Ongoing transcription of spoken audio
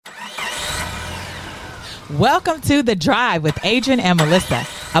Welcome to The Drive with Adrian and Melissa,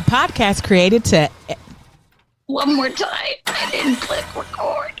 a podcast created to... One more time. I didn't click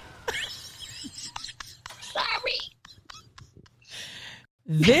record. Sorry.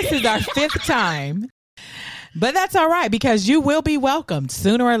 This is our fifth time, but that's all right because you will be welcomed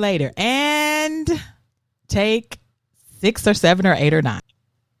sooner or later. And take 6 or 7 or 8 or 9.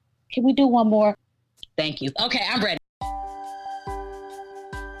 Can we do one more? Thank you. Okay, I'm ready.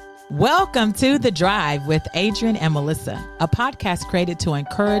 Welcome to The Drive with Adrian and Melissa, a podcast created to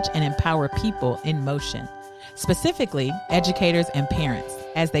encourage and empower people in motion, specifically educators and parents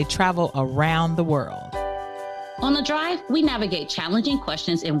as they travel around the world. On The Drive, we navigate challenging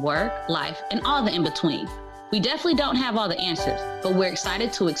questions in work, life, and all the in-between. We definitely don't have all the answers, but we're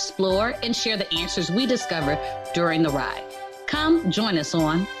excited to explore and share the answers we discover during the ride. Come join us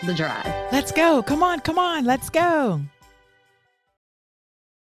on The Drive. Let's go. Come on. Let's go.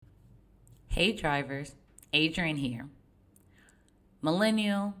 Hey drivers, Adrian here.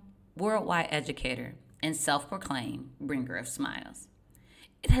 Millennial, worldwide educator, and self-proclaimed bringer of smiles.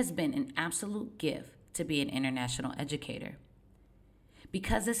 It has been an absolute gift to be an international educator.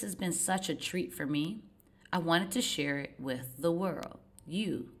 Because this has been such a treat for me, I wanted to share it with the world,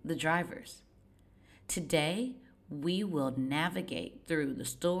 you, the drivers. Today, we will navigate through the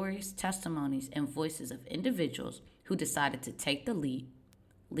stories, testimonies, and voices of individuals who decided to take the leap,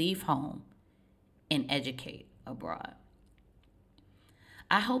 leave home, and educate abroad.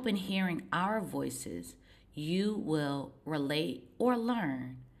 I hope in hearing our voices, you will relate or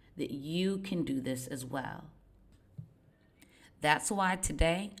learn that you can do this as well. That's why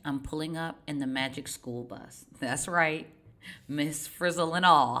today I'm pulling up in the Magic School Bus. That's right, Miss Frizzle and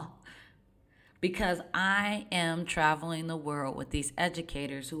all. Because I am traveling the world with these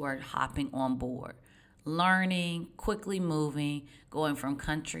educators who are hopping on board, learning, quickly moving, going from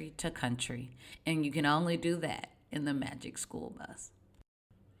country to country. And you can only do that in the Magic School Bus.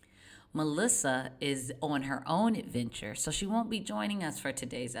 Melissa is on her own adventure, so she won't be joining us for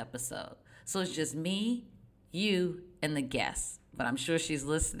today's episode. So it's just me, you, and the guests. But I'm sure she's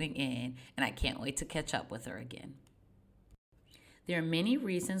listening in, and I can't wait to catch up with her again. There are many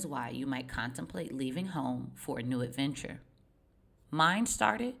reasons why you might contemplate leaving home for a new adventure. Mine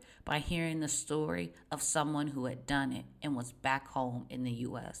started by hearing the story of someone who had done it and was back home in the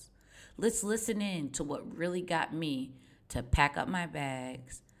U.S. Let's listen in to what really got me to pack up my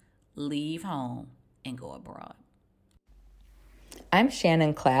bags, leave home, and go abroad. I'm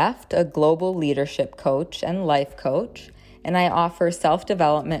Shannon Claft, a global leadership coach and life coach, and I offer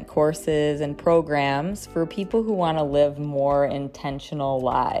self-development courses and programs for people who want to live more intentional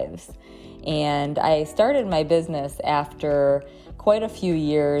lives. And I started my business after quite a few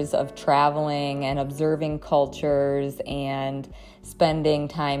years of traveling and observing cultures and spending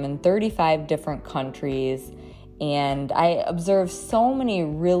time in 35 different countries. And I observed so many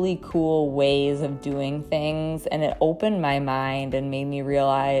really cool ways of doing things, and it opened my mind and made me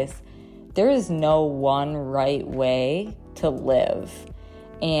realize there is no one right way to live.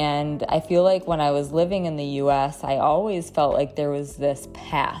 And I feel like when I was living in the US, I always felt like there was this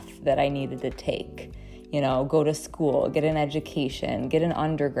path that I needed to take. You know, go to school, get an education, get an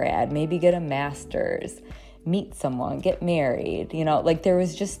undergrad, maybe get a master's, meet someone, get married. You know, like there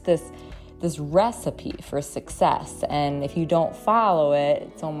was just this recipe for success. And if you don't follow it,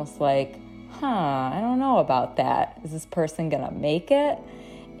 it's almost like, I don't know about that. Is this person gonna make it?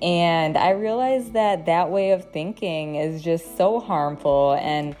 And I realized that way of thinking is just so harmful,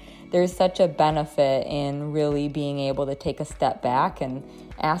 and there's such a benefit in really being able to take a step back and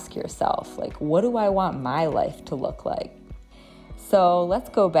ask yourself, like, what do I want my life to look like? So let's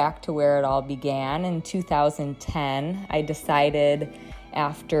go back to where it all began. In 2010, I decided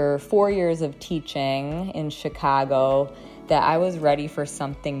after 4 years of teaching in Chicago that I was ready for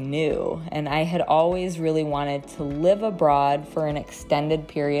something new. And I had always really wanted to live abroad for an extended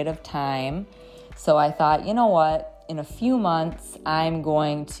period of time. So I thought, you know what? In a few months, I'm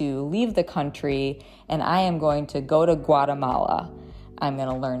going to leave the country and I am going to go to Guatemala. I'm going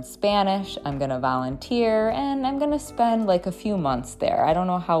to learn Spanish, I'm going to volunteer, and I'm going to spend like a few months there. I don't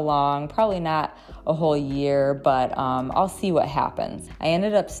know how long, probably not a whole year, but I'll see what happens. I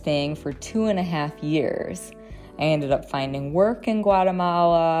ended up staying for 2.5 years. I ended up finding work in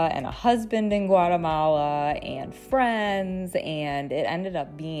Guatemala and a husband in Guatemala and friends, and it ended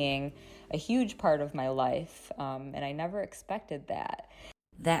up being a huge part of my life, and I never expected that.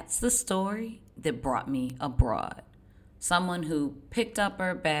 That's the story that brought me abroad. Someone who picked up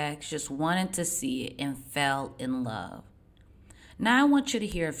her bags, just wanted to see it, and fell in love. Now I want you to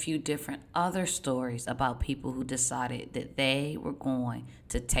hear a few different other stories about people who decided that they were going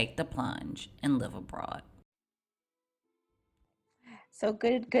to take the plunge and live abroad. So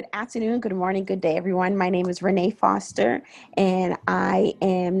good afternoon, good morning, good day, everyone. My name is Renee Foster, and I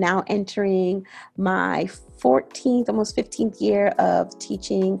am now entering my 14th, almost 15th year of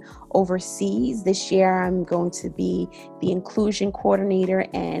teaching overseas. This year, I'm going to be the inclusion coordinator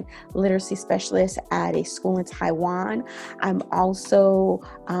and literacy specialist at a school in Taiwan. I'm also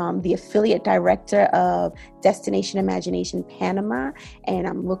the affiliate director of Destination Imagination Panama, and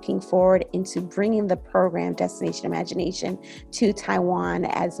I'm looking forward into bringing the program Destination Imagination to Taiwan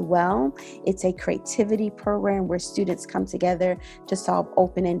as well. It's a creativity program where students come together to solve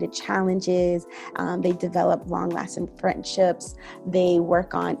open-ended challenges. They develop long-lasting friendships. They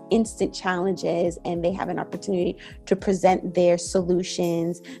work on instant challenges, and they have an opportunity to present their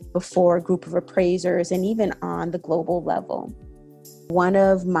solutions before a group of appraisers and even on the global level. One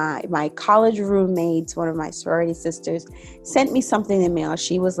of my college roommates, one of my sorority sisters, sent me something in the mail.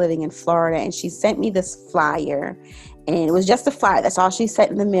 She was living in Florida, and she sent me this flyer, and it was just a flyer. That's all she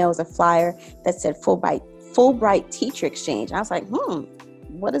sent in the mail, was a flyer that said Fulbright Teacher Exchange. And I was like,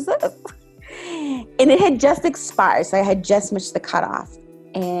 what is this? And it had just expired, so I had just missed the cutoff.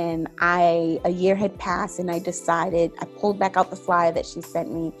 And a year had passed, and I pulled back out the flyer that she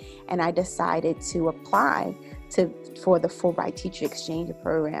sent me, and I decided to apply for the Fulbright Teacher Exchange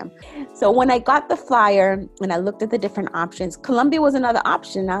program. So when I got the flyer and I looked at the different options, Colombia was another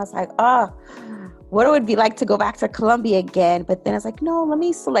option. I was like, what it would be like to go back to Colombia again. But then I was like, no, let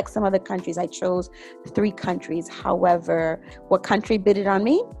me select some other countries. I chose 3 countries. However, what country bidded on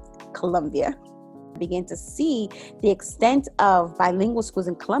me? Colombia. I began to see the extent of bilingual schools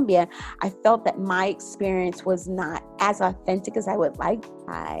in Colombia. I felt that my experience was not as authentic as I would like.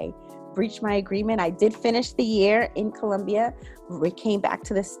 I breached my agreement. I did finish the year in Colombia. We came back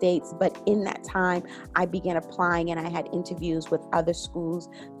to the States, but in that time, I began applying, and I had interviews with other schools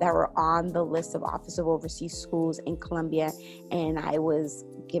that were on the list of Office of Overseas Schools in Colombia, and I was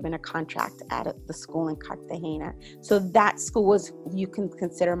given a contract at the school in Cartagena. So that school was, you can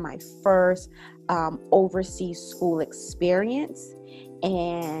consider, my first overseas school experience.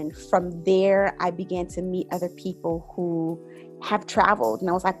 And from there, I began to meet other people who have traveled, and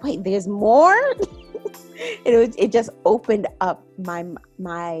I was like, wait, there's more? It just opened up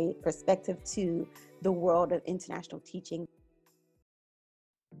my perspective to the world of international teaching.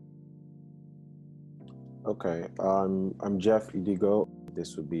 Okay, I'm Jeff Idigo.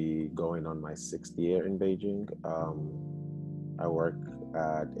 This would be going on my 6th year in Beijing. I work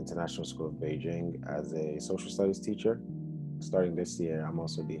at International School of Beijing as a social studies teacher. Starting this year, I'm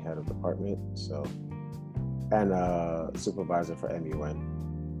also the head of department, and a supervisor for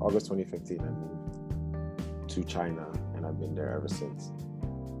MUN. August 2015, I moved to China, and I've been there ever since.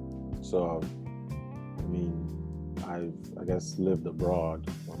 So, I guess lived abroad.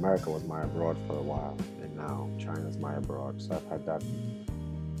 America was my abroad for a while, and now China's my abroad. So I've had that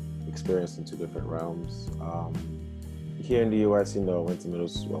experience in 2 different realms. Here in the US, went to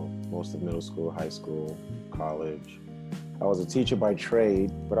most of middle school, high school, college. I was a teacher by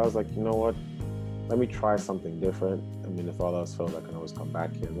trade, but I was like, you know what? Let me try something different. If all else fails, I can always come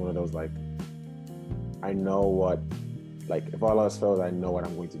back here. It's one of those, if all else fails, I know what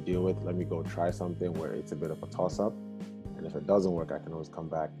I'm going to deal with. Let me go try something where it's a bit of a toss-up. And if it doesn't work, I can always come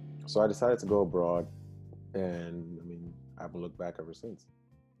back. So I decided to go abroad, and I haven't looked back ever since.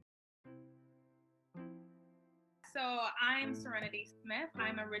 So I'm Serenity Smith.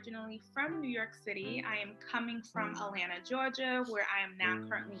 I'm originally from New York City. I am coming from Atlanta, Georgia, where I am now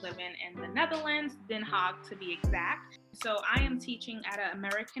currently living in the Netherlands, Den Haag to be exact. So I am teaching at an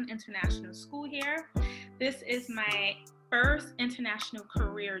American international school here. This is my first international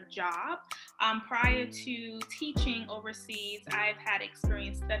career job. Prior to teaching overseas, I've had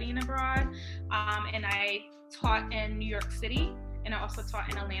experience studying abroad, and I taught in New York City, and I also taught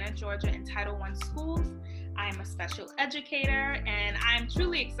in Atlanta, Georgia in Title I schools. I am a special educator, and I'm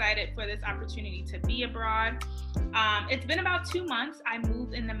truly excited for this opportunity to be abroad. It's been about 2 months. I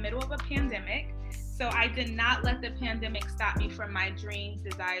moved in the middle of a pandemic, so I did not let the pandemic stop me from my dreams,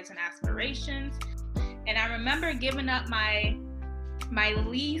 desires, and aspirations. And I remember giving up my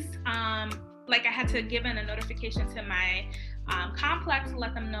lease, I had to give in a notification to my complex to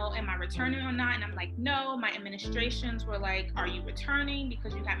let them know, am I returning or not? And I'm like, no. My administrations were like, are you returning?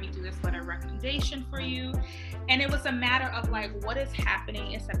 Because you had me do this letter of recommendation for you. And it was a matter of what is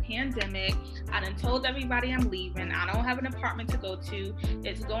happening? It's a pandemic. I done told everybody I'm leaving. I don't have an apartment to go to.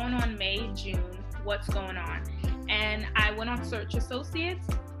 It's going on May, June. What's going on? And I went on Search Associates.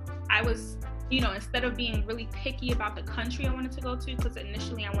 I was, instead of being really picky about the country I wanted to go to, because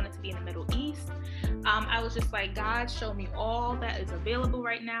initially I wanted to be in the Middle East, I was just like, God, show me all that is available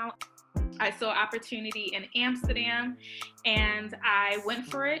right now. I saw opportunity in Amsterdam and I went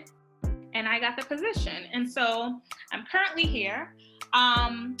for it and I got the position. And so I'm currently here.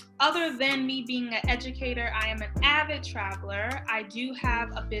 Other than me being an educator, I am an avid traveler. I do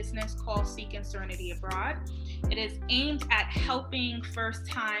have a business called Seeking Serenity Abroad. It is aimed at helping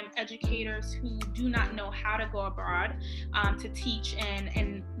first-time educators who do not know how to go abroad to teach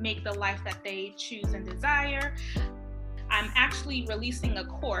and make the life that they choose and desire. I'm actually releasing a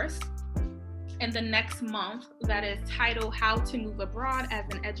course in the next month that is titled How to Move Abroad as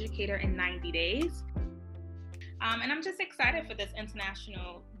an Educator in 90 Days. And I'm just excited for this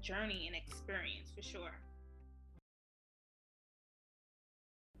international journey and experience for sure.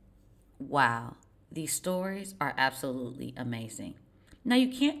 Wow, these stories are absolutely amazing. Now, you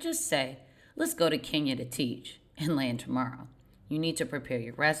can't just say, let's go to Kenya to teach and land tomorrow. You need to prepare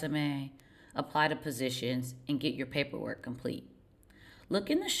your resume, apply to positions, and get your paperwork complete. Look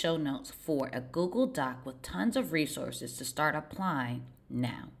in the show notes for a Google Doc with tons of resources to start applying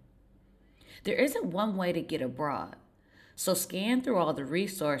now. There isn't one way to get abroad, so scan through all the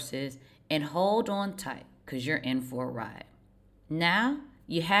resources and hold on tight because you're in for a ride. Now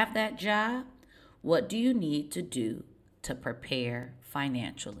you have that job, what do you need to do to prepare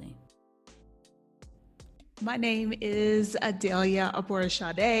financially? My name is Adelia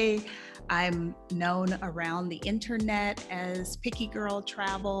Aborashade. I'm known around the internet as Picky Girl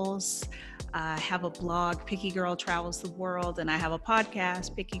Travels. I have a blog, Picky Girl Travels the World, and I have a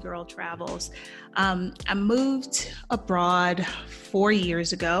podcast, Picky Girl Travels. I moved abroad 4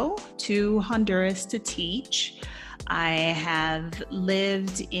 years ago to Honduras to teach. I have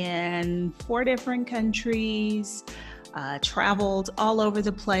lived in 4 different countries, traveled all over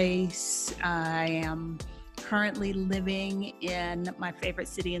the place. I am currently living in my favorite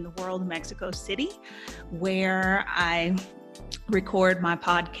city in the world, Mexico City, where I record my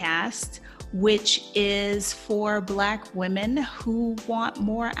podcast, which is for Black women who want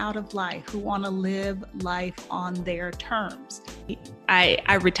more out of life, who want to live life on their terms.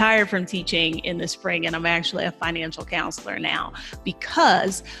 I retired from teaching in the spring, and I'm actually a financial counselor now,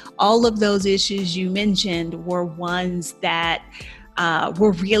 because all of those issues you mentioned were ones that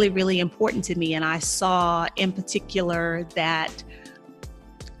were really, really important to me. And I saw in particular that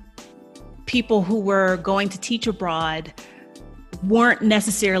people who were going to teach abroad weren't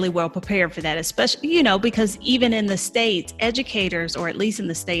necessarily well prepared for that, especially, because even in the States, educators, or at least in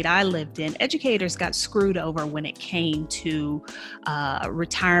the state I lived in, educators got screwed over when it came to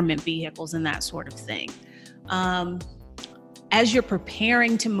retirement vehicles and that sort of thing. As you're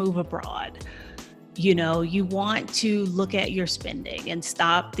preparing to move abroad, you want to look at your spending and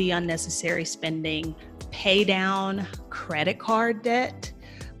stop the unnecessary spending, pay down credit card debt,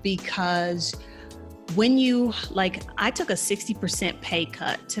 because when I took a 60% pay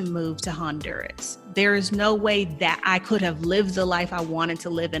cut to move to Honduras. There is no way that I could have lived the life I wanted to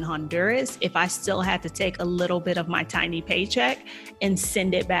live in Honduras if I still had to take a little bit of my tiny paycheck and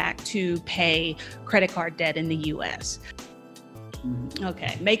send it back to pay credit card debt in the US.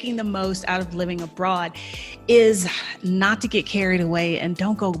 Okay, making the most out of living abroad is not to get carried away and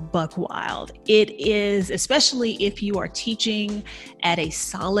don't go buck wild. It is, especially if you are teaching at a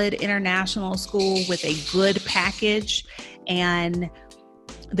solid international school with a good package and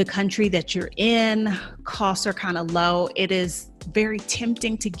the country that you're in, costs are kind of low. It is very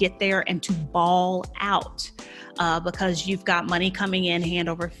tempting to get there and to ball out because you've got money coming in hand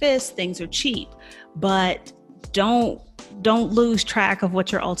over fist, things are cheap, but don't lose track of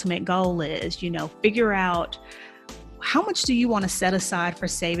what your ultimate goal is. Figure out how much do you want to set aside for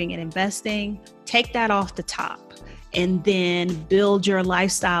saving and investing, take that off the top, and then build your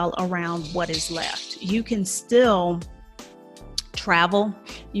lifestyle around what is left. You can still travel,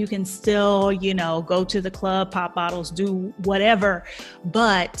 you can still, go to the club, pop bottles, do whatever,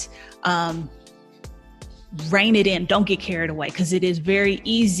 but rein it in. Don't get carried away, because it is very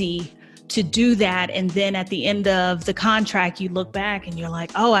easy to do that. And then at the end of the contract, you look back and you're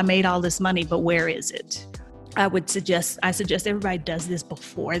like, oh, I made all this money, but where is it? I suggest everybody does this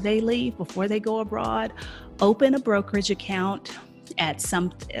before they leave, before they go abroad. Open a brokerage account at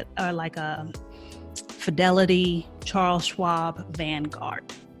like a Fidelity, Charles Schwab,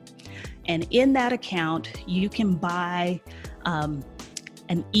 Vanguard. And in that account, you can buy an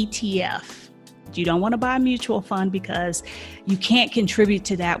ETF. You don't want to buy a mutual fund because you can't contribute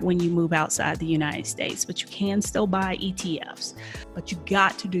to that when you move outside the United States, but you can still buy ETFs. But you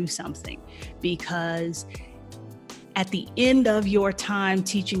got to do something, because at the end of your time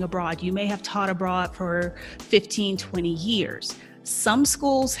teaching abroad, you may have taught abroad for 15, 20 years. Some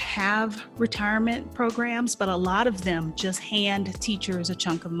schools have retirement programs, but a lot of them just hand teachers a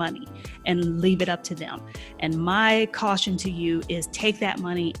chunk of money and leave it up to them. And my caution to you is take that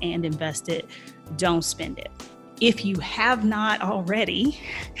money and invest it. Don't spend it. If you have not already,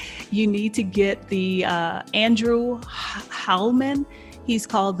 you need to get the Andrew Howlman. He's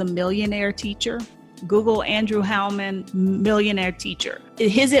called the Millionaire Teacher. Google Andrew Howlman, Millionaire Teacher.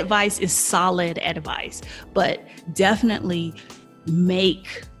 His advice is solid advice, but definitely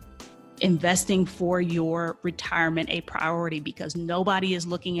make investing for your retirement a priority, because nobody is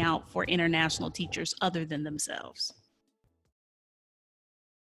looking out for international teachers other than themselves.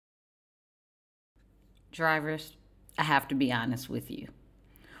 Drivers, I have to be honest with you.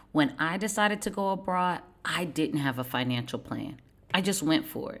 When I decided to go abroad, I didn't have a financial plan. I just went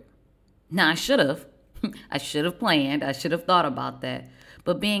for it. Now, I should have. I should have planned. I should have thought about that.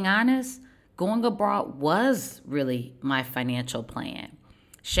 But being honest, going abroad was really my financial plan.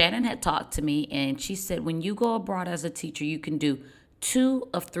 Shannon had talked to me, and she said, when you go abroad as a teacher, you can do 2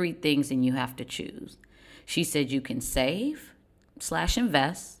 of 3 things and you have to choose. She said you can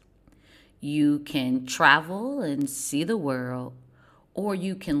save/invest, you can travel and see the world, or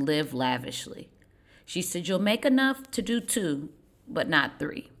you can live lavishly. She said you'll make enough to do 2, but not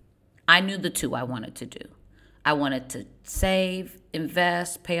 3. I knew the 2 I wanted to do. I wanted to save,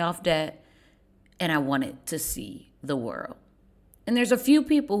 invest, pay off debt, and I wanted to see the world. And there's a few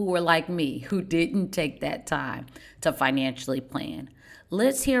people who are like me who didn't take that time to financially plan.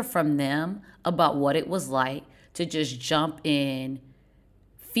 Let's hear from them about what it was like to just jump in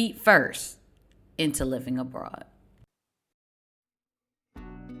feet first into living abroad.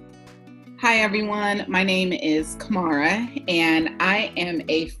 Hi, everyone. My name is Kamara, and I am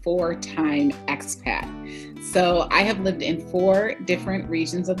a 4-time expat. So I have lived in 4 different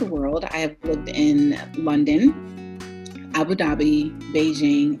regions of the world. I have lived in London, Abu Dhabi,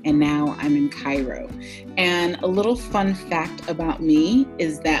 Beijing, and now I'm in Cairo. And a little fun fact about me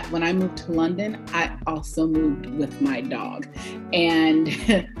is that when I moved to London, I also moved with my dog. And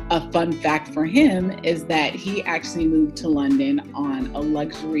a fun fact for him is that he actually moved to London on a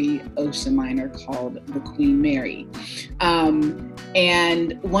luxury ocean liner called the Queen Mary.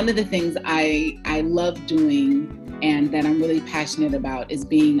 And one of the things I love doing and that I'm really passionate about is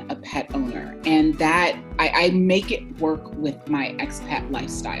being a pet owner. And that I make it work with my expat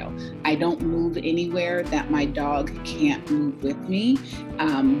lifestyle. I don't move anywhere that my dog can't move with me,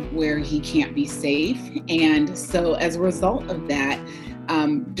 where he can't be safe. And so as a result of that,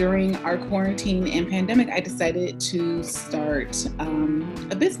 during our quarantine and pandemic, I decided to start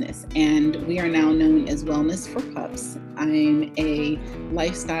a business, and we are now known as Wellness for Pups. I'm a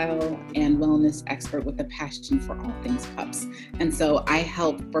lifestyle and wellness expert with a passion for all things pups. And so I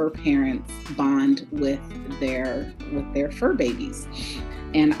help fur parents bond with their fur babies.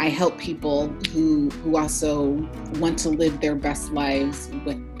 And I help people who also want to live their best lives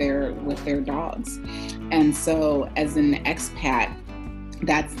with their dogs. And so as an expat,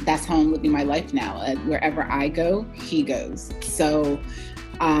 that's how I'm living my life now. Wherever I go, he goes. So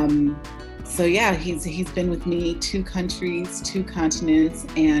yeah, he's been with me 2 countries, 2 continents,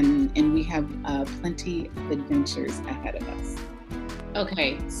 and we have plenty of adventures ahead of us.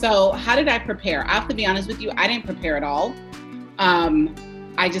 Okay, so how did I prepare? I have to be honest with you, I didn't prepare at all.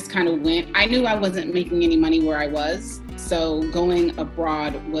 I just kind of went. I knew I wasn't making any money where I was. So going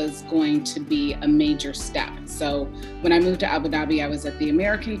abroad was going to be a major step. So when I moved to Abu Dhabi, I was at the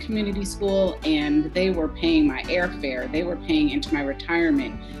American Community School, and they were paying my airfare. They were paying into my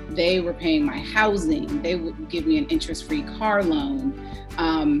retirement. They were paying my housing. They would give me an interest-free car loan.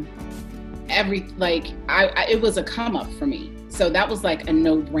 It was a come up for me. So that was like a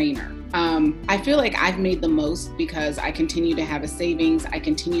no-brainer. I feel like I've made the most because I continue to have a savings. I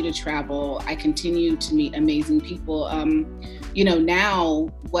continue to travel. I continue to meet amazing people. Now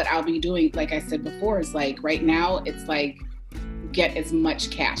what I'll be doing, like I said before, is like right now it's like get as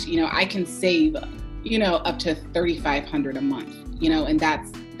much cash. I can save, up to $3,500 a month, and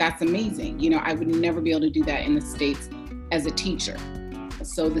that's amazing. I would never be able to do that in the States as a teacher.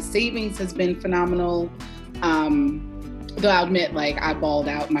 So the savings has been phenomenal. Though I'll admit, I balled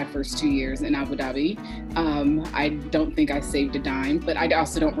out my first 2 years in Abu Dhabi. I don't think I saved a dime, but I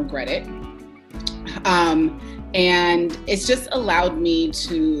also don't regret it. And it's just allowed me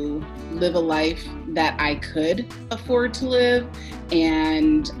to live a life that I could afford to live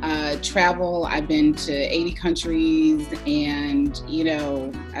and travel. I've been to 80 countries and,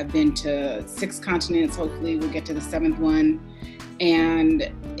 I've been to 6 continents. Hopefully we'll get to the 7th one.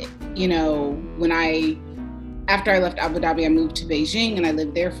 And, when After I left Abu Dhabi, I moved to Beijing and I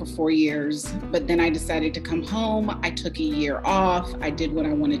lived there for 4 years. But then I decided to come home. I took a year off. I did what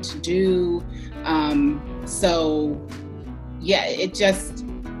I wanted to do. It just,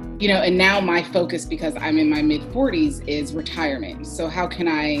 and now my focus, because I'm in my mid 40s, is retirement. So how can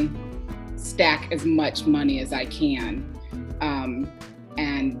I stack as much money as I can?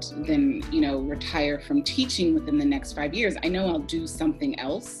 And then, retire from teaching within the next 5 years. I know I'll do something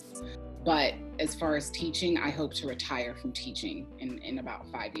else, but as far as teaching, I hope to retire from teaching in about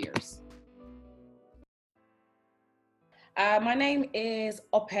 5 years. My name is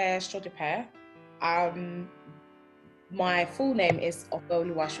Ope Shodipe. My full name is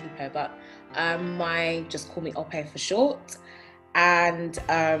Opoluwa Shodipe, but just call me Ope for short. And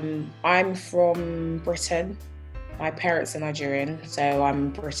I'm from Britain. My parents are Nigerian, so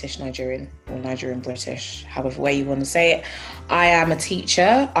I'm British Nigerian, or Nigerian British, however way you want to say it. I am a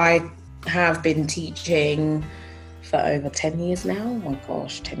teacher. I have been teaching for over 10 years now. Oh my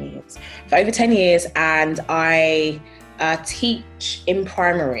gosh, 10 years. For over 10 years, and I teach in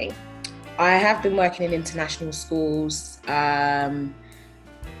primary. I have been working in international schools. I've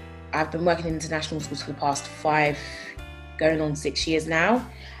been working in international schools for the past 5, going on 6 years now.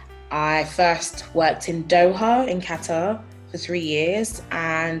 I first worked in Doha in Qatar for 3 years,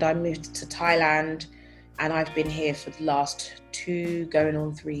 and I moved to Thailand, and I've been here for the last 2, going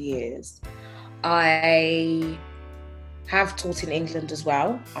on 3 years. I have taught in England as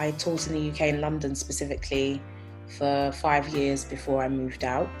well. I taught in the UK, in London specifically, for 5 years before I moved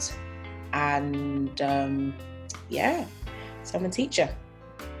out. And so I'm a teacher.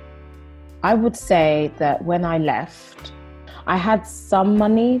 I would say that when I left, I had some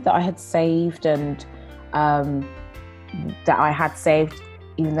money that I had saved, and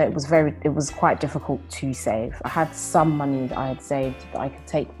even though it was quite difficult to save. I had some money that I had saved that I could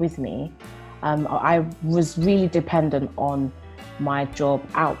take with me. I was really dependent on my job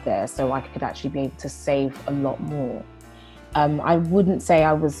out there, so I could actually be able to save a lot more. I wouldn't say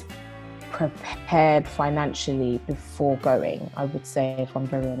I was prepared financially before going, I would say, if I'm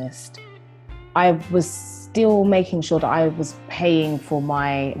very honest. I was still making sure that I was paying for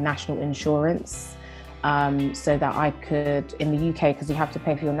my national insurance, so that I could, in the UK, because you have to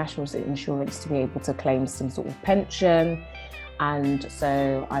pay for your national insurance to be able to claim some sort of pension. And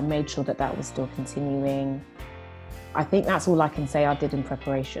so I made sure that that was still continuing. I think that's all I can say I did in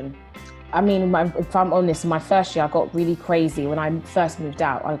preparation. I mean, if I'm honest, my first year I got really crazy. When I first moved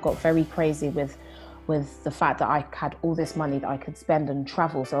out, I got very crazy with the fact that I had all this money that I could spend and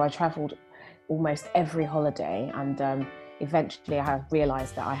travel. So I traveled almost every holiday, and eventually I have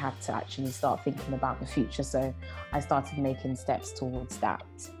realized that I had to actually start thinking about the future. So I started making steps towards that.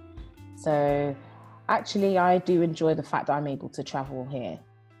 So actually, I do enjoy the fact that I'm able to travel here.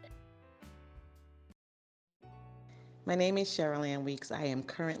 My name is Cheryl Ann Weeks. I am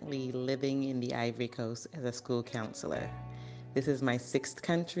currently living in the Ivory Coast as a school counselor. This is my 6th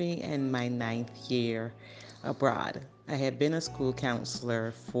country and my 9th year abroad. I have been a school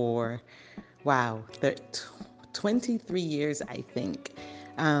counselor for, 23 years, I think,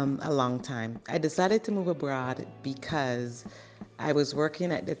 a long time. I decided to move abroad because I was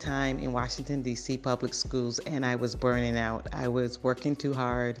working at the time in Washington, D.C. public schools, and I was burning out. I was working too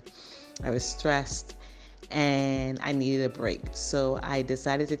hard. I was stressed, and I needed a break. So I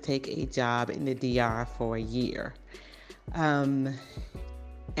decided to take a job in the DR for a year. And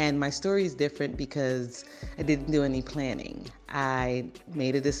my story is different because I didn't do any planning. I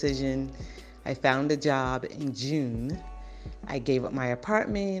made a decision. I found a job in June. I gave up my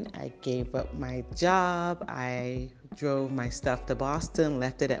apartment. I gave up my job. I drove my stuff to Boston,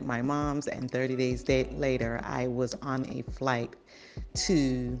 left it at my mom's, and 30 days later, I was on a flight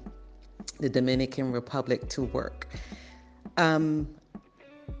to the Dominican Republic to work.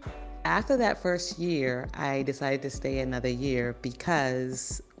 After that first year, I decided to stay another year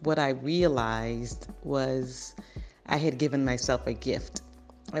because what I realized was I had given myself a gift.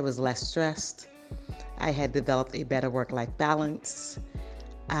 I was less stressed. I had developed a better work-life balance.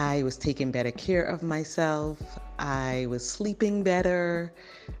 I was taking better care of myself. I was sleeping better.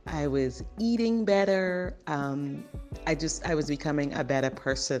 I was eating better. I was becoming a better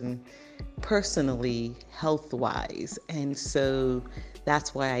person personally, health-wise. And so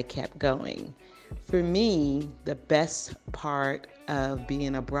that's why I kept going. For me, the best part of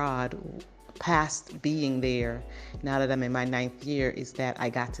being abroad, past being there, now that I'm in my 9th year, is that I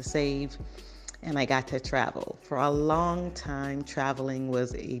got to save and I got to travel. For a long time, traveling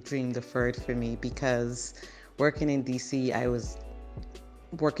was a dream deferred for me because working in DC, I was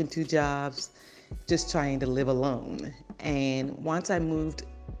working 2 jobs, just trying to live alone. And once I moved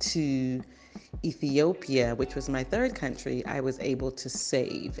to Ethiopia, which was my third country, I was able to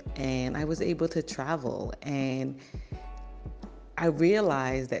save and I was able to travel. And I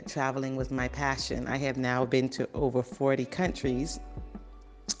realized that traveling was my passion. I have now been to over 40 countries,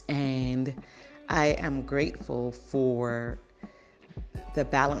 and I am grateful for the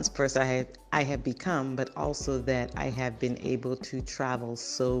balanced person I have become, but also that I have been able to travel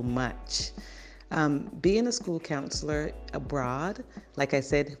so much. Being a school counselor abroad, like I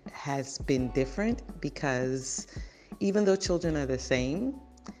said, has been different because even though children are the same,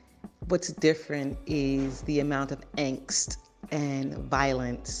 what's different is the amount of angst and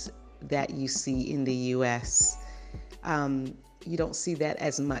violence that you see in the US. You don't see that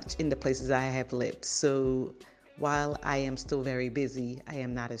as much in the places I have lived. So while I am still very busy, I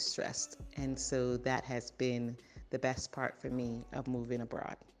am not as stressed. And so that has been the best part for me of moving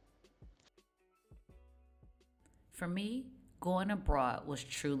abroad. For me, going abroad was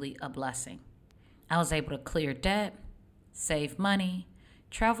truly a blessing. I was able to clear debt, save money,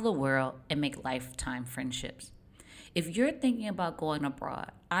 travel the world, and make lifetime friendships. If you're thinking about going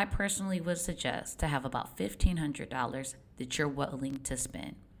abroad, I personally would suggest to have about $1,500 that you're willing to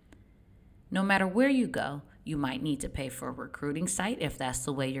spend. No matter where you go, you might need to pay for a recruiting site if that's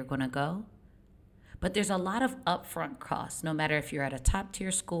the way you're going to go. But there's a lot of upfront costs, no matter if you're at a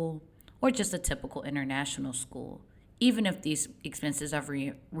top-tier school or just a typical international school. Even if these expenses are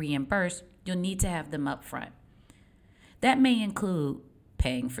reimbursed, you'll need to have them up front. That may include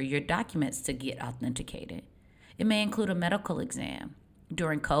paying for your documents to get authenticated. It may include a medical exam.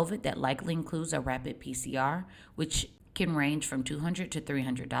 During COVID, that likely includes a rapid PCR, which can range from $200 to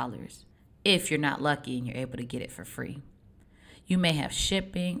 $300, if you're not lucky and you're able to get it for free. You may have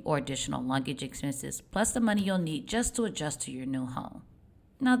shipping or additional luggage expenses, plus the money you'll need just to adjust to your new home.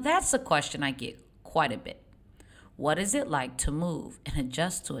 Now that's a question I get quite a bit. What is it like to move and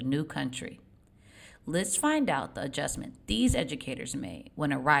adjust to a new country? Let's find out the adjustment these educators made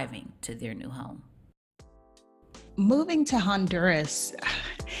when arriving to their new home. Moving to Honduras,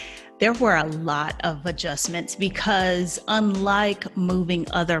 there were a lot of adjustments because unlike moving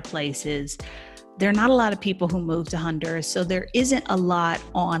other places, there are not a lot of people who move to Honduras, so there isn't a lot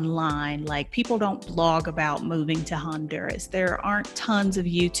online. Like, people don't blog about moving to Honduras. There aren't tons of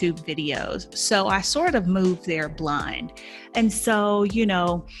YouTube videos. So I sort of moved there blind. And so,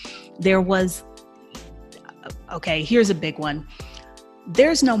 there was, okay, here's a big one.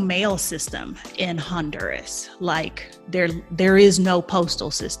 There's no mail system in Honduras. Like, there is no postal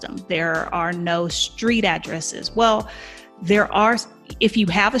system. There are no street addresses. Well, there are. If you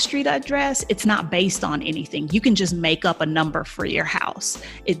have a street address, it's not based on anything. You can just make up a number for your house.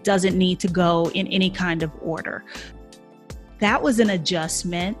 It doesn't need to go in any kind of order. That was an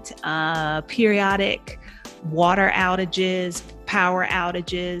adjustment. Periodic water outages, power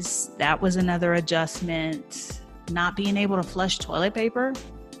outages, that was another adjustment. Not being able to flush toilet paper,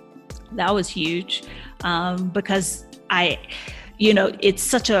 that was huge, because it's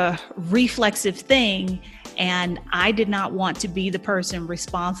such a reflexive thing. And I did not want to be the person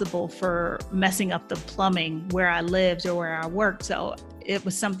responsible for messing up the plumbing where I lived or where I worked. So it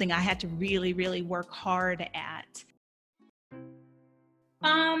was something I had to really, really work hard at.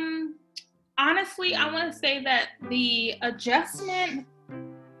 Honestly, I want to say that the adjustment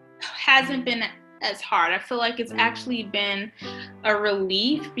hasn't been as hard. I feel like it's actually been a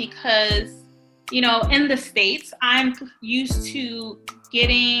relief because, in the States, I'm used to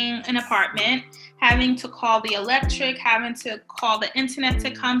getting an apartment, having to call the electric, having to call the internet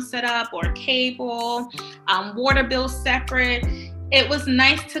to come set up, or cable, water bills separate. It was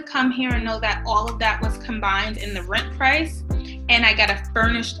nice to come here and know that all of that was combined in the rent price, and I got a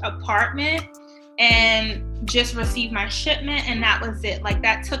furnished apartment and just received my shipment, and that was it. Like,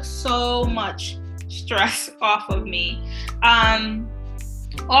 that took so much stress off of me.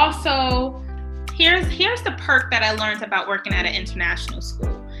 Also, here's the perk that I learned about working at an international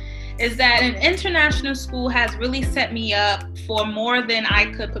school, is that an international school has really set me up for more than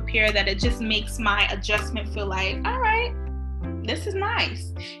I could prepare, that it just makes my adjustment feel like, all right, this is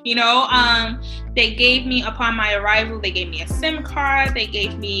nice. They gave me, upon my arrival, they gave me a SIM card, they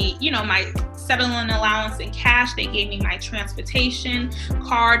gave me, my settling allowance in cash, they gave me my transportation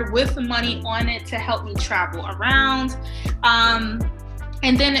card with the money on it to help me travel around.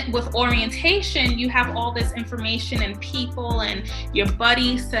 And then with orientation, you have all this information and people and your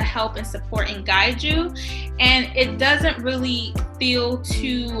buddies to help and support and guide you. And it doesn't really feel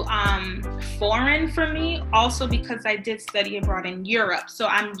too foreign for me, also because I did study abroad in Europe. So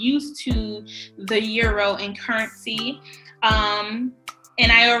I'm used to the euro and currency.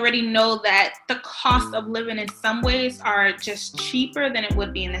 And I already know that the cost of living in some ways are just cheaper than it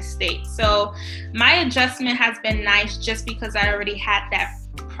would be in the States. So my adjustment has been nice just because I already had that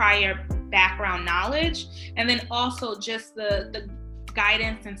prior background knowledge. And then also just the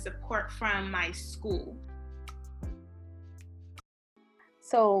guidance and support from my school.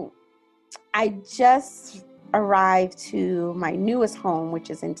 So I just arrived to my newest home, which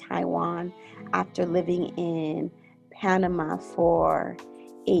is in Taiwan, after living in Panama for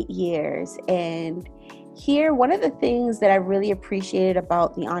 8 years. And here, one of the things that I really appreciated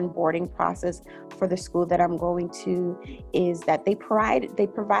about the onboarding process for the school that I'm going to is that they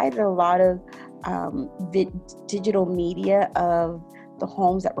provided a lot of digital media of the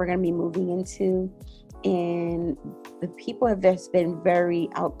homes that we're going to be moving into. And the people have just been very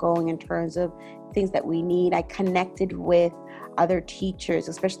outgoing in terms of things that we need. I connected with other teachers,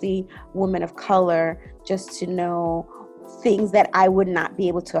 especially women of color, just to know things that I would not be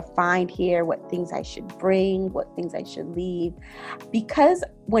able to find here, what things I should bring, what things I should leave. Because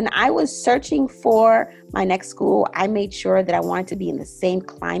when I was searching for my next school, I made sure that I wanted to be in the same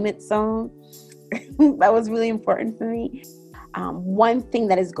climate zone. That was really important for me. One thing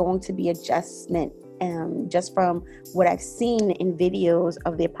that is going to be adjustment, just from what I've seen in videos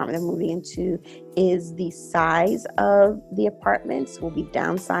of the apartment I'm moving into, is the size of the apartments. We'll be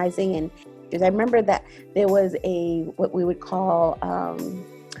downsizing. And I remember that there was what we would call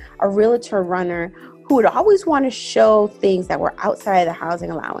a realtor runner who would always want to show things that were outside of the housing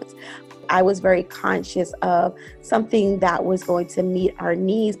allowance. I was very conscious of something that was going to meet our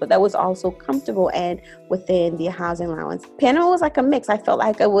needs, but that was also comfortable and within the housing allowance. Panama was like a mix. I felt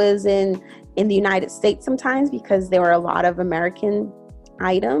like I was in the United States sometimes because there were a lot of American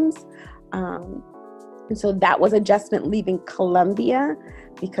items. And so that was adjustment leaving Colombia,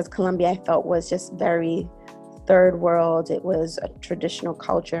 because Colombia I felt was just very third world. It was a traditional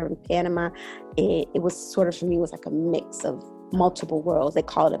culture. In Panama, it was sort of, for me, was like a mix of multiple worlds. They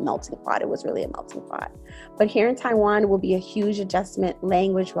call it a melting pot. It was really a melting pot. But here in Taiwan, it will be a huge adjustment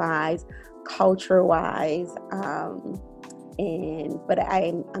language-wise, culture-wise. But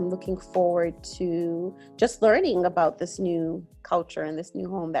I'm looking forward to just learning about this new culture and this new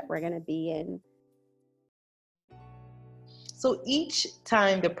home that we're going to be in. So each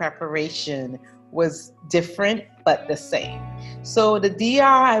time the preparation was different, but the same. So the DR,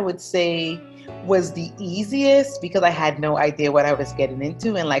 I would say, was the easiest because I had no idea what I was getting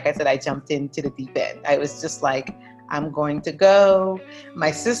into. And like I said, I jumped into the deep end. I was just like, I'm going to go. My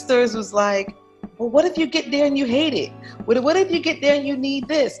sisters was like, well, what if you get there and you hate it? What if you get there and you need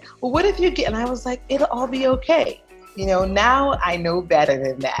this? Well, what if you get, and I was like, it'll all be okay. You know, now I know better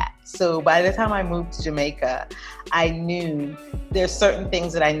than that. So by the time I moved to Jamaica, I knew there's certain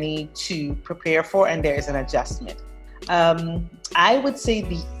things that I need to prepare for, and there's an adjustment. I would say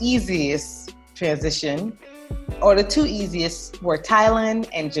the easiest transition, or the two easiest, were Thailand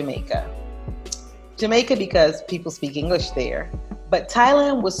and Jamaica. Jamaica because people speak English there, but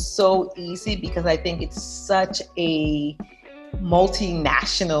Thailand was so easy because I think it's such a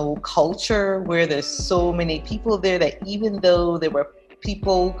multinational culture where there's so many people there that even though there were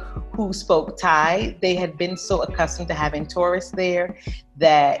people who spoke Thai, they had been so accustomed to having tourists there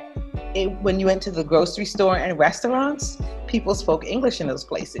that when you went to the grocery store and restaurants, people spoke English in those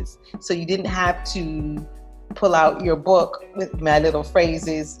places. So you didn't have to pull out your book with my little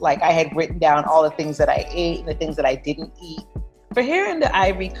phrases. Like I had written down all the things that I ate and the things that I didn't eat. For here in the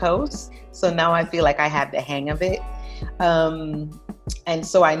Ivory Coast, so now I feel like I have the hang of it. And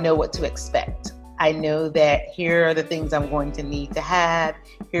so I know what to expect. I know that here are the things I'm going to need to have.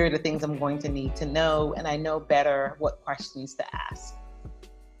 Here are the things I'm going to need to know. And I know better what questions to ask.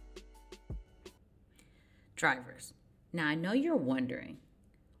 Drivers, now I know you're wondering,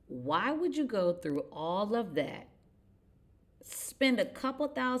 why would you go through all of that, spend a couple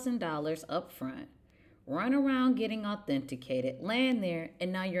 $1,000s up front, run around getting authenticated, land there,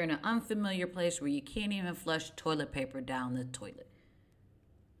 and now you're in an unfamiliar place where you can't even flush toilet paper down the toilet?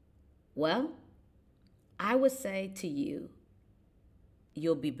 Well, I would say to you,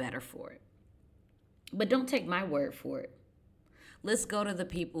 you'll be better for it. But don't take my word for it. Let's go to the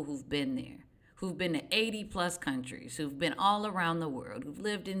people who've been there, who've been to 80 plus countries, who've been all around the world, who've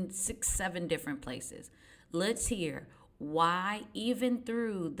lived in 6, 7 different places. Let's hear why, even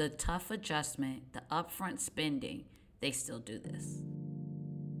through the tough adjustment, the upfront spending, they still do this.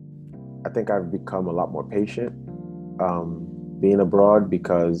 I think I've become a lot more patient being abroad,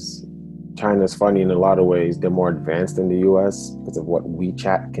 because China's funny in a lot of ways. They're more advanced than the US because of what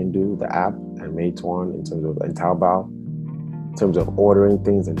WeChat can do, the app, and Meituan in terms of, and Taobao, in terms of ordering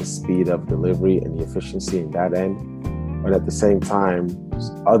things and the speed of delivery and the efficiency in that end. But at the same time,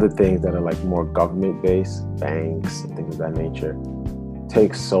 other things that are like more government-based, banks and things of that nature,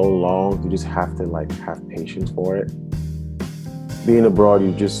 takes so long. You just have to like have patience for it. Being abroad,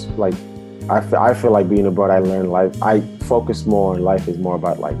 you just like, I feel like being abroad, I learned life. I focus more on life is more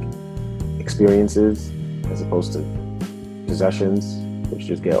about like experiences as opposed to possessions, which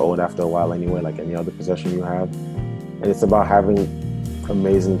just get old after a while anyway, like any other possession you have. And it's about having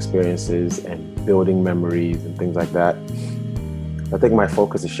amazing experiences and building memories and things like that. I think my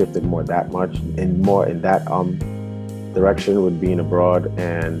focus has shifted more that much and more in that direction with being abroad,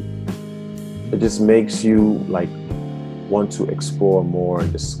 and it just makes you like want to explore more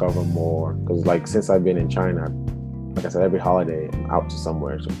and discover more. Because like since I've been in China, like I said, every holiday I'm out to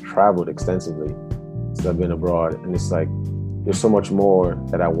somewhere, so I've traveled extensively since I've been abroad, and it's like there's so much more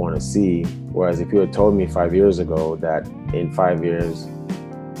that I want to see. Whereas if you had told me 5 years ago that in 5 years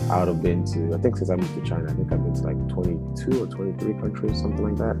I would have been to, I think since I moved to China, I think I've been to like 22 or 23 countries, something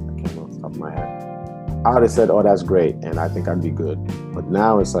like that. I can't know off the top of my head. I would have said, oh, that's great, and I think I'd be good. But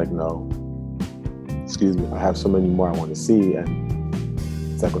now it's like, no, excuse me, I have so many more I want to see, and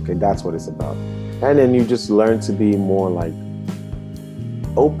it's like, okay, that's what it's about. And then you just learn to be more like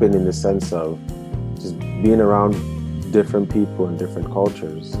open in the sense of just being around different people and different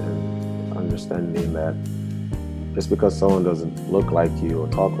cultures, and understanding that just because someone doesn't look like you or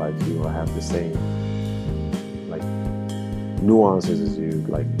talk like you or have the same like nuances as you,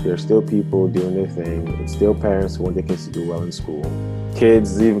 like they're still people doing their thing. It's still parents who want their kids to do well in school.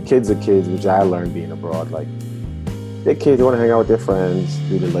 Kids, even kids are kids, which I learned being abroad. Like they're kids, they want to hang out with their friends,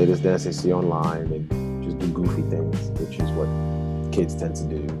 do the latest dance they see online, and just do goofy things, which is what kids tend to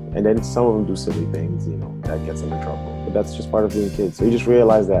do. And then some of them do silly things, you know, that gets them in trouble. But that's just part of being kids. So you just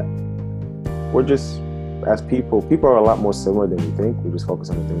realize that we're just, as people are a lot more similar than we think. We just focus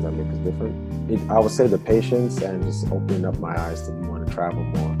on the things that make us different. I would say the patience and just opening up my eyes to want to travel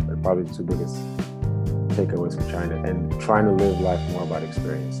more are probably the two biggest takeaways from China, and trying to live life more about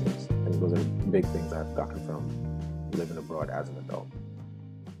experiences. I think those are big things I've gotten from living abroad as an adult.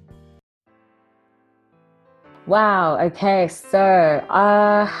 Wow, okay, so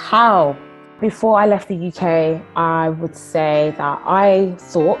how? Before I left the UK, I would say that I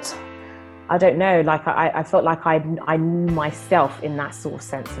thought, I don't know, like I felt like I knew myself in that sort of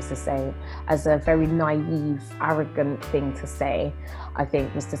sense, as to say, as a very naive, arrogant thing to say. I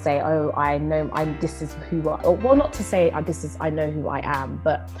think was to say, oh, I know, this is who I, well, not to say I know who I am,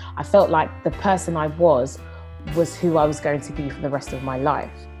 but I felt like the person I was who I was going to be for the rest of my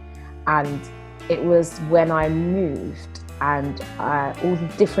life. And it was when I moved and all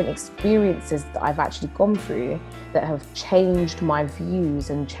the different experiences that I've actually gone through that have changed my views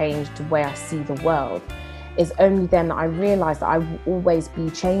and changed the way I see the world. It's only then that I realized that I will always be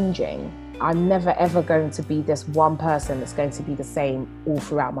changing. I'm never ever going to be this one person that's going to be the same all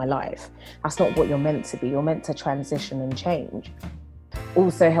throughout my life. That's not what you're meant to be. You're meant to transition and change.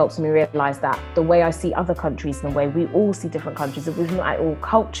 Also helps me realize that the way I see other countries and the way we all see different countries, if we're not at all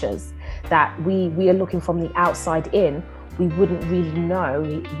cultures, that we are looking from the outside in, we wouldn't really know.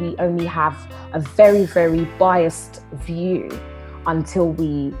 We only have a very, very biased view until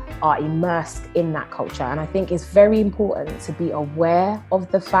we are immersed in that culture. And I think it's very important to be aware of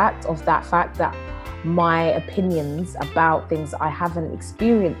that fact that my opinions about things I haven't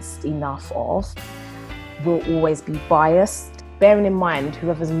experienced enough of will always be biased. Bearing in mind,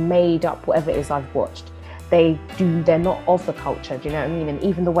 whoever's made up whatever it is I've watched, they're not of the culture, do you know what I mean? And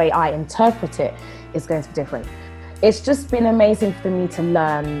even the way I interpret it is going to be different. It's just been amazing for me to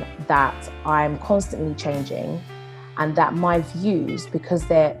learn that I'm constantly changing, and that my views, because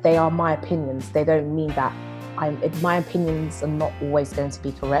they are my opinions, they don't mean that my opinions are not always going to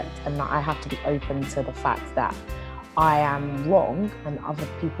be correct, and that I have to be open to the fact that I am wrong and other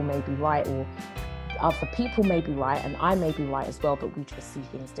people may be right, or other people may be right and I may be right as well, but we just see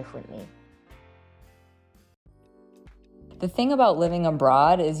things differently. The thing about living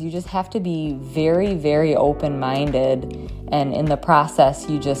abroad is you just have to be very, very open-minded, and in the process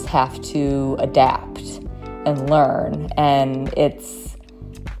you just have to adapt and learn, and it's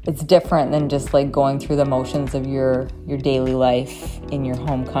different than just like going through the motions of your daily life in your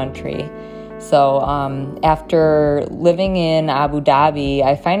home country. So after living in Abu Dhabi,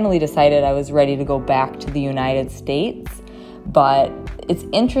 I finally decided I was ready to go back to the United States. But it's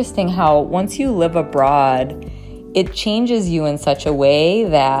interesting how once you live abroad, it changes you in such a way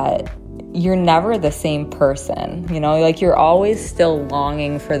that you're never the same person. You know, like you're always still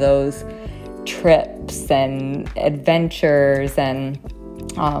longing for those trips and adventures and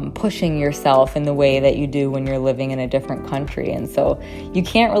pushing yourself in the way that you do when you're living in a different country. And so you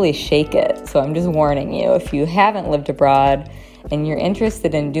can't really shake it. So I'm just warning you, if you haven't lived abroad and you're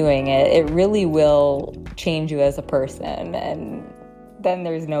interested in doing it, it really will change you as a person, and then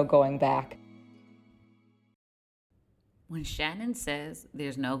there's no going back. When Shannon says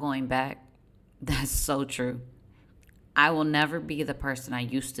there's no going back, that's so true. I will never be the person I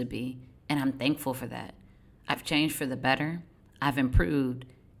used to be, and I'm thankful for that. I've changed for the better. I've improved.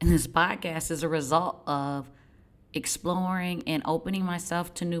 And this podcast is a result of exploring and opening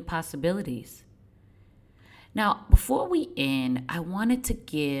myself to new possibilities. Now, before we end, I wanted to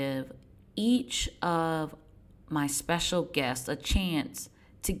give each of my special guests a chance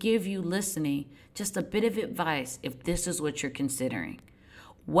to give you listening just a bit of advice if this is what you're considering.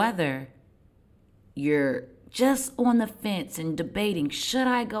 Whether you're just on the fence and debating, should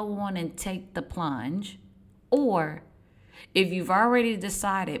I go on and take the plunge? Or if you've already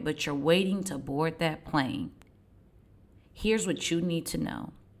decided but you're waiting to board that plane, here's what you need to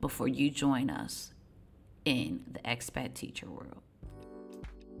know before you join us in the expat teacher world.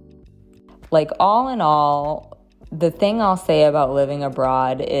 Like, all in all, the thing I'll say about living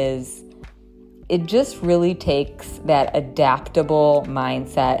abroad is it just really takes that adaptable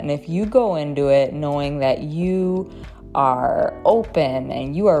mindset. And if you go into it knowing that you are open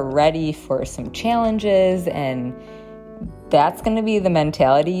and you are ready for some challenges, and that's going to be the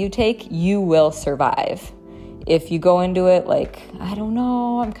mentality you take, you will survive. If you go into it like, I don't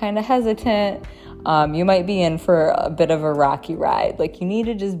know, I'm kind of hesitant, you might be in for a bit of a rocky ride. Like, you need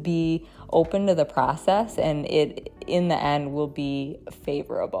to just be open to the process, and it, in the end, will be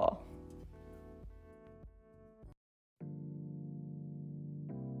favorable.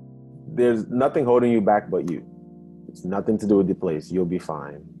 There's nothing holding you back but you. It's nothing to do with the place. You'll be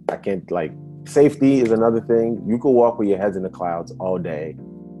fine. Safety is another thing. You could walk with your heads in the clouds all day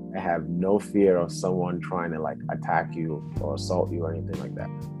and have no fear of someone trying to attack you or assault you or anything like that.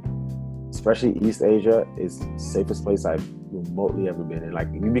 Especially East Asia is the safest place I've remotely ever been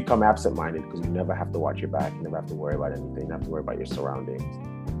in. You become absent-minded because you never have to watch your back. You never have to worry about anything. You have to worry about your surroundings.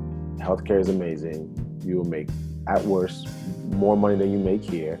 Healthcare is amazing. You will make, at worst, more money than you make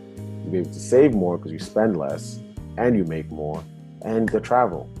here. You'll be able to save more because you spend less, and you make more. And the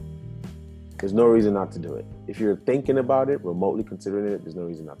travel. There's no reason not to do it. If you're thinking about it, remotely considering it, there's no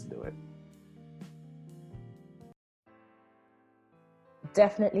reason not to do it.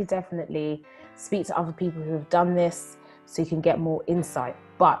 Definitely speak to other people who have done this so you can get more insight.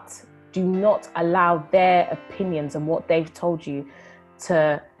 But do not allow their opinions and what they've told you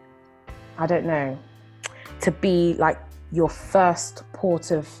to, to be like your first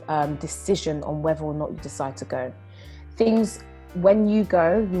port of decision on whether or not you decide to go. When you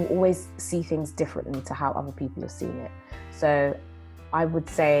go, you'll always see things differently to how other people have seen it. So I would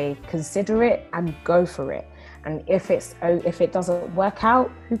say consider it and go for it. And if it doesn't work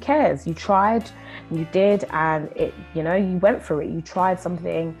out, who cares? You tried, you did, and you went for it. You tried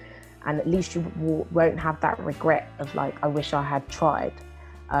something, and at least you won't have that regret of I wish I had tried.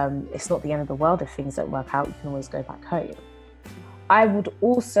 It's not the end of the world if things don't work out. You can always go back home. I would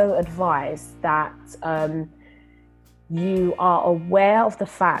also advise that you are aware of the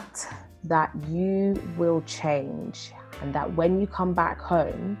fact that you will change, and that when you come back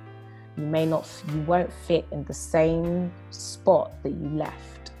home, you won't fit in the same spot that you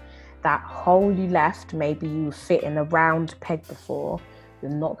left. That hole you left, maybe you fit in a round peg before,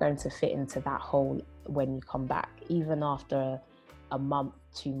 you're not going to fit into that hole when you come back, even after a month,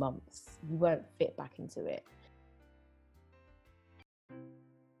 2 months. You won't fit back into it.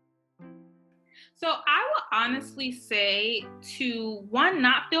 So I will honestly say to, one,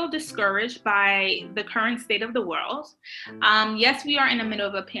 not feel discouraged by the current state of the world. Yes, we are in the middle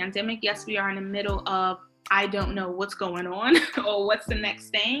of a pandemic. Yes, we are in the middle of, I don't know what's going on or what's the next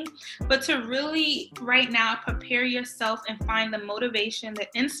thing. But to really right now prepare yourself and find the motivation, the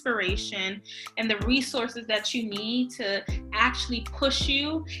inspiration, and the resources that you need to actually push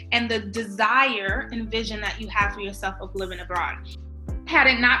you, and the desire and vision that you have for yourself of living abroad. Had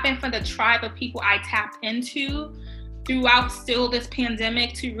it not been for the tribe of people I tapped into throughout still this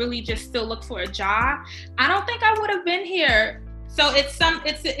pandemic to really just still look for a job, I don't think I would have been here. So it's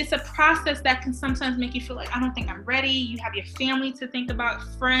a process that can sometimes make you feel like, I don't think I'm ready. You have your family to think about,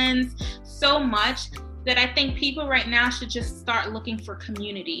 friends, so much, that I think people right now should just start looking for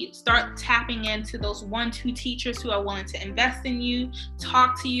community. Start tapping into those 1-2 teachers who are willing to invest in you,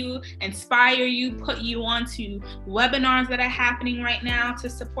 talk to you, inspire you, put you onto webinars that are happening right now to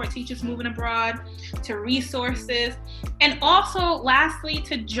support teachers moving abroad, to resources, and also lastly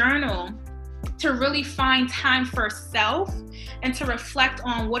to journal, to really find time for self and to reflect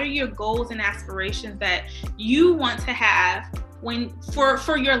on what are your goals and aspirations that you want to have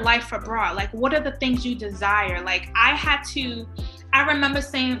for your life abroad? Like, what are the things you desire? Like, I remember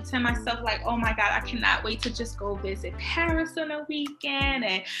saying to myself, like, oh my God, I cannot wait to just go visit Paris on a weekend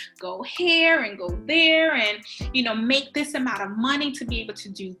and go here and go there and, make this amount of money to be able to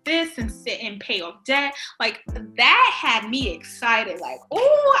do this and sit and pay off debt. Like, that had me excited. Like,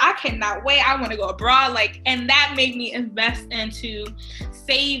 oh, I cannot wait. I want to go abroad. Like, and that made me invest into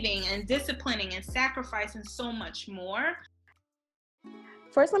saving and disciplining and sacrificing so much more.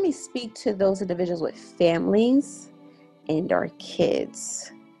 First, let me speak to those individuals with families and our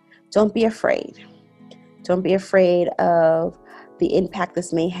kids. Don't be afraid. Don't be afraid of the impact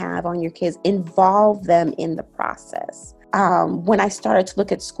this may have on your kids. Involve them in the process. When I started to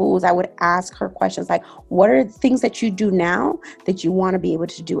look at schools, I would ask her questions like, what are the things that you do now that you want to be able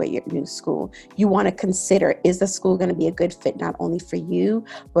to do at your new school? You want to consider, is the school going to be a good fit not only for you,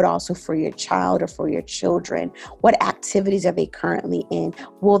 but also for your child or for your children? What activities are they currently in?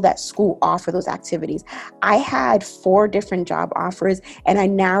 Will that school offer those activities? I had 4 different job offers, and I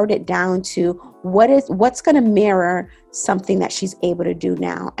narrowed it down to what's going to mirror something that she's able to do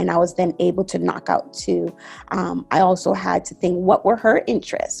now. And I was then able to knock out 2. I also had to think, what were her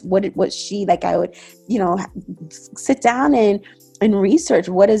interests? What she like? I would, sit down and research.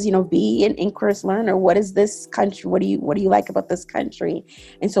 What is, be an inquisitive learner? What is this country? What do you like about this country?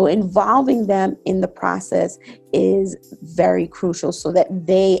 And so involving them in the process is very crucial so that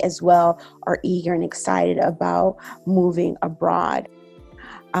they as well are eager and excited about moving abroad.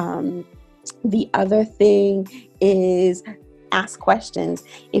 The other thing is ask questions.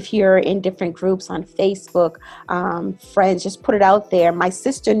 If you're in different groups on Facebook, friends, just put it out there. My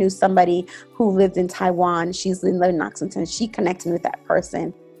sister knew somebody who lived in Taiwan. She's in Oxington. She connected with that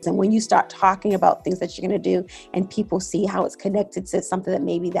person. And when you start talking about things that you're going to do and people see how it's connected to something that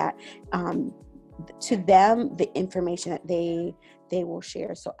maybe that to them, the information that they will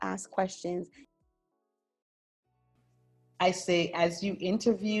share. So ask questions. I say, as you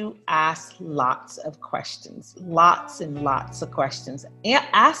interview, ask lots of questions, lots and lots of questions. And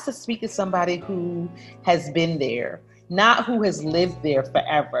ask to speak to somebody who has been there, not who has lived there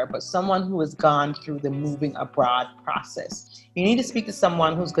forever, but someone who has gone through the moving abroad process. You need to speak to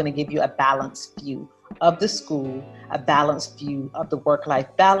someone who's going to give you a balanced view of the school, a balanced view of the work-life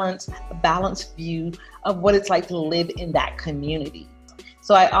balance, a balanced view of what it's like to live in that community.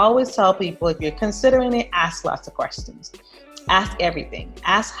 So I always tell people, if you're considering it, ask lots of questions. Ask everything.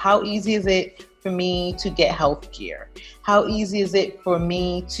 Ask, how easy is it for me to get health care? How easy is it for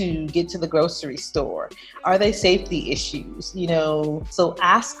me to get to the grocery store? Are there safety issues? So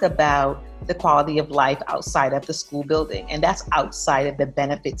ask about the quality of life outside of the school building, and that's outside of the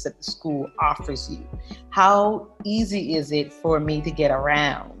benefits that the school offers you. How easy is it for me to get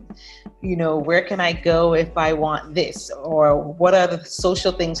around? Where can I go if I want this? Or what are the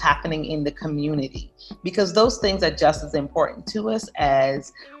social things happening in the community? Because those things are just as important to us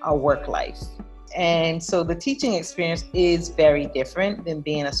as our work life. And so the teaching experience is very different than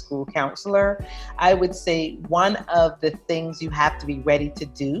being a school counselor. I would say one of the things you have to be ready to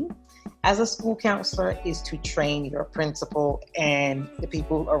do as a school counselor is to train your principal and the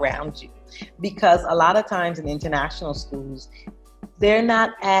people around you. Because a lot of times in international schools, they're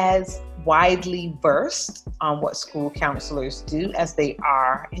not as widely versed on what school counselors do as they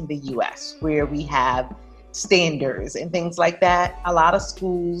are in the US, where we have standards and things like that. A lot of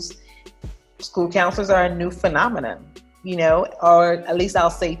school counselors are a new phenomenon, or at least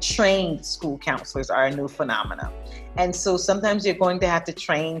I'll say trained school counselors are a new phenomenon. And so sometimes you're going to have to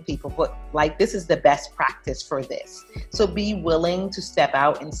train people, but like, this is the best practice for this. So be willing to step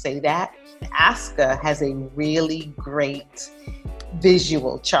out and say that. ASCA has a really great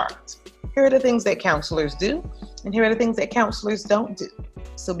visual chart. Here are the things that counselors do, and here are the things that counselors don't do.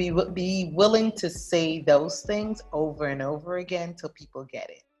 So be willing to say those things over and over again till people get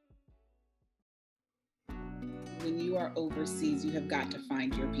it. When you are overseas, you have got to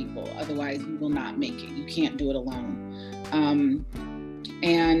find your people. Otherwise, you will not make it. You can't do it alone.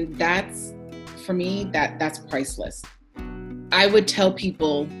 And that's, for me, that's priceless. I would tell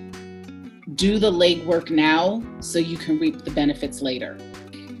people, do the legwork now so you can reap the benefits later.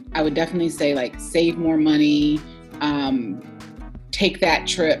 I would definitely say, like, save more money, take that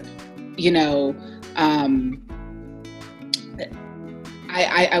trip,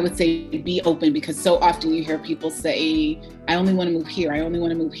 I would say be open, because so often you hear people say, I only want to move here, I only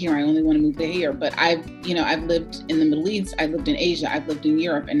want to move here, I only want to move here. But I've lived in the Middle East, I've lived in Asia, I've lived in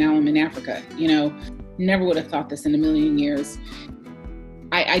Europe, and now I'm in Africa. Never would have thought this in a million years.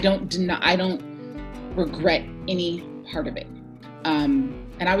 I don't regret any part of it.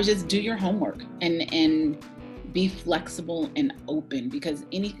 And I would just do your homework and be flexible and open, because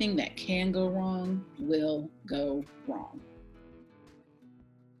anything that can go wrong will go wrong.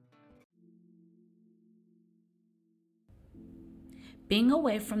 Being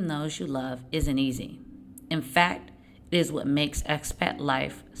away from those you love isn't easy. In fact, it is what makes expat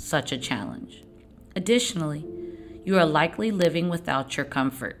life such a challenge. Additionally, you are likely living without your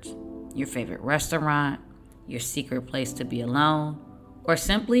comforts, your favorite restaurant, your secret place to be alone, or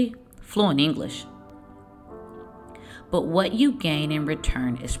simply fluent English. But what you gain in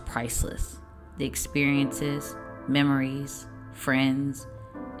return is priceless. The experiences, memories, friends,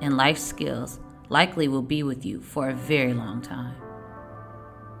 and life skills likely will be with you for a very long time.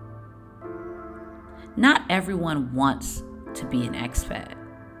 Not everyone wants to be an expat.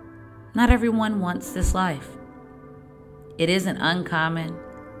 Not everyone wants this life. It isn't uncommon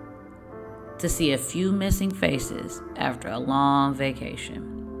to see a few missing faces after a long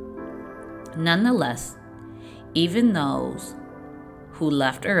vacation. Nonetheless, even those who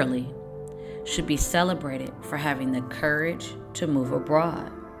left early should be celebrated for having the courage to move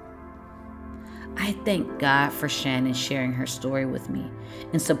abroad. I thank God for Shannon sharing her story with me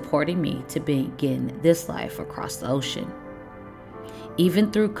and supporting me to begin this life across the ocean.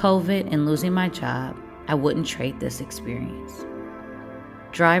 Even through COVID and losing my job, I wouldn't trade this experience.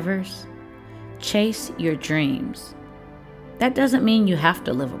 Drivers, chase your dreams. That doesn't mean you have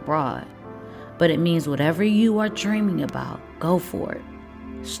to live abroad, but it means whatever you are dreaming about, go for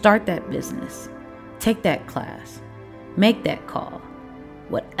it. Start that business, take that class, make that call.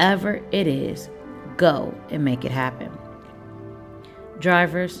 Whatever it is, go and make it happen.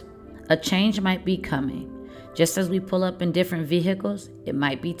 Drivers, a change might be coming. Just as we pull up in different vehicles, it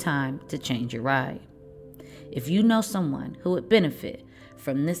might be time to change your ride. If you know someone who would benefit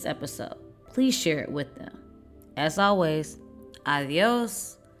from this episode, please share it with them. As always,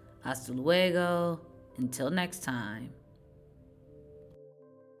 adios, hasta luego, until next time.